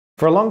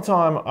For a long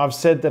time, I've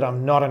said that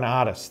I'm not an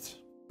artist.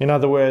 In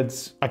other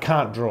words, I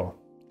can't draw.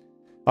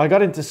 I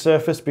got into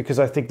Surface because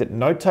I think that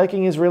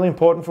note-taking is really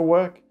important for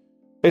work.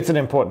 It's an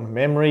important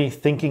memory,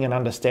 thinking and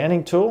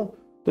understanding tool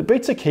that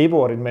beats a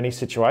keyboard in many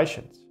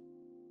situations.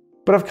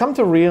 But I've come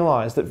to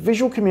realize that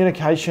visual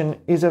communication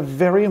is a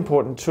very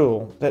important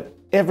tool that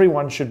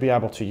everyone should be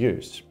able to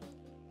use.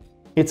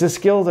 It's a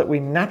skill that we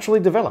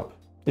naturally develop.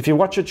 If you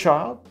watch a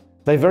child,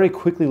 they very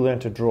quickly learn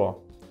to draw.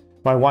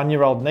 My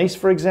 1-year-old niece,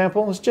 for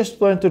example, has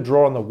just learned to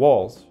draw on the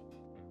walls.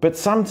 But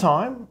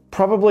sometime,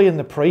 probably in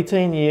the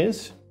preteen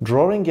years,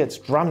 drawing gets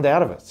drummed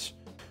out of us.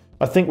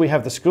 I think we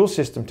have the school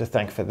system to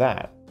thank for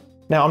that.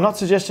 Now, I'm not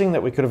suggesting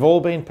that we could have all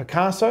been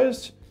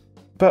Picassos,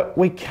 but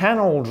we can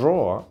all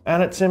draw,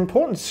 and it's an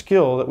important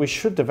skill that we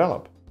should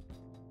develop.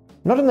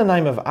 Not in the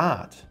name of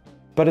art,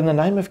 but in the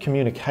name of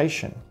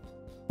communication.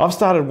 I've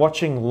started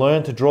watching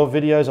Learn to Draw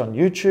videos on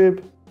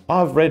YouTube.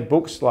 I've read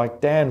books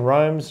like Dan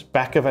Rome's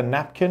Back of a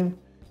Napkin,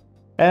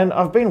 and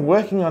I've been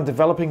working on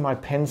developing my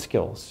pen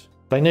skills.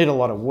 They need a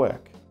lot of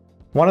work.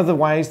 One of the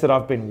ways that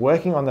I've been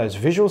working on those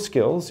visual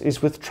skills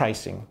is with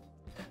tracing,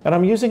 and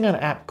I'm using an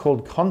app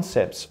called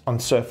Concepts on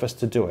Surface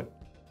to do it.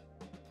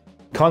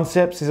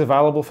 Concepts is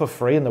available for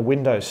free in the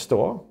Windows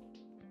Store,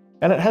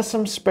 and it has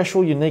some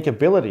special unique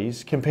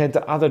abilities compared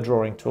to other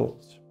drawing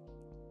tools.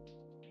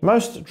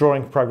 Most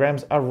drawing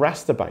programs are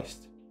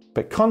raster-based,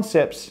 but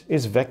Concepts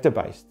is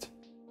vector-based.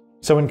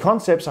 So in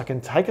Concepts, I can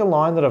take a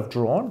line that I've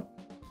drawn,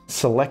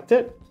 select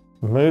it,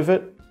 move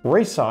it,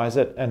 resize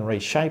it, and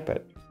reshape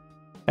it.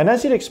 And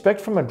as you'd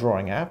expect from a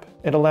drawing app,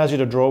 it allows you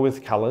to draw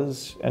with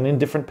colors and in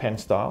different pen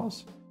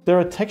styles. There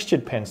are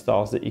textured pen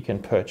styles that you can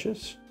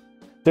purchase.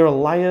 There are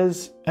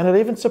layers, and it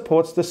even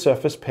supports the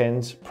Surface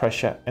Pen's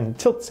pressure and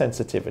tilt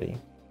sensitivity.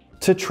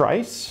 To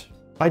trace,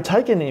 I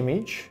take an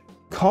image,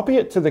 copy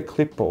it to the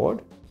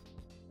clipboard,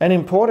 and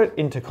import it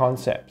into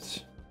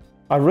Concepts.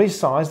 I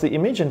resize the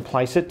image and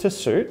place it to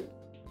suit,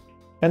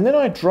 and then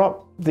I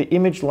drop the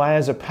image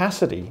layer's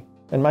opacity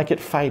and make it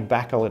fade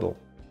back a little.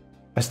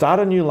 I start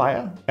a new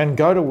layer and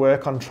go to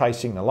work on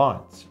tracing the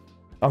lines.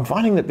 I'm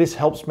finding that this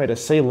helps me to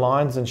see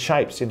lines and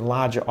shapes in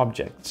larger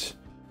objects.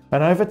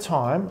 And over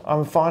time,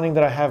 I'm finding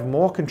that I have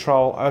more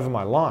control over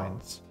my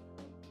lines.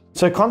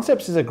 So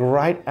Concepts is a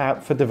great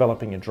app for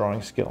developing your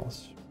drawing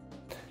skills.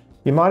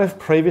 You might have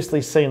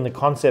previously seen the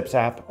Concepts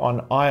app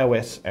on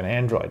iOS and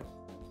Android.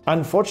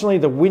 Unfortunately,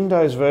 the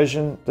Windows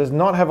version does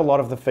not have a lot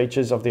of the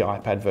features of the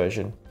iPad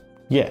version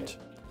yet.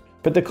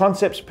 But the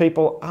Concepts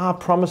people are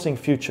promising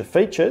future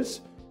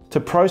features to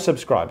Pro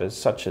subscribers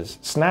such as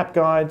snap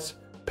guides,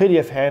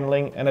 PDF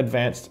handling, and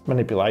advanced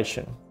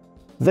manipulation.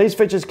 These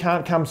features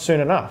can't come soon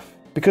enough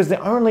because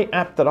the only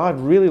app that I'd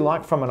really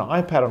like from an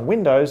iPad on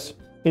Windows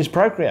is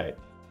Procreate.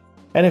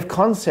 And if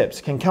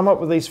Concepts can come up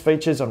with these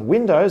features on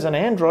Windows and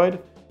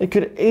Android, it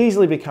could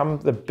easily become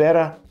the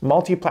better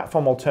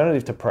multi-platform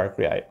alternative to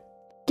Procreate.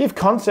 Give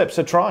Concepts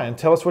a try and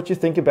tell us what you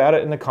think about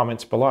it in the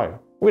comments below.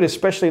 We'd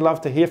especially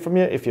love to hear from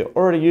you. If you're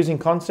already using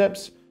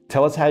Concepts,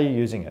 tell us how you're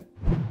using it.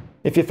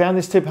 If you found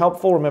this tip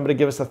helpful, remember to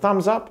give us a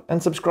thumbs up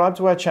and subscribe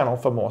to our channel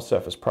for more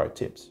Surface Pro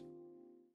tips.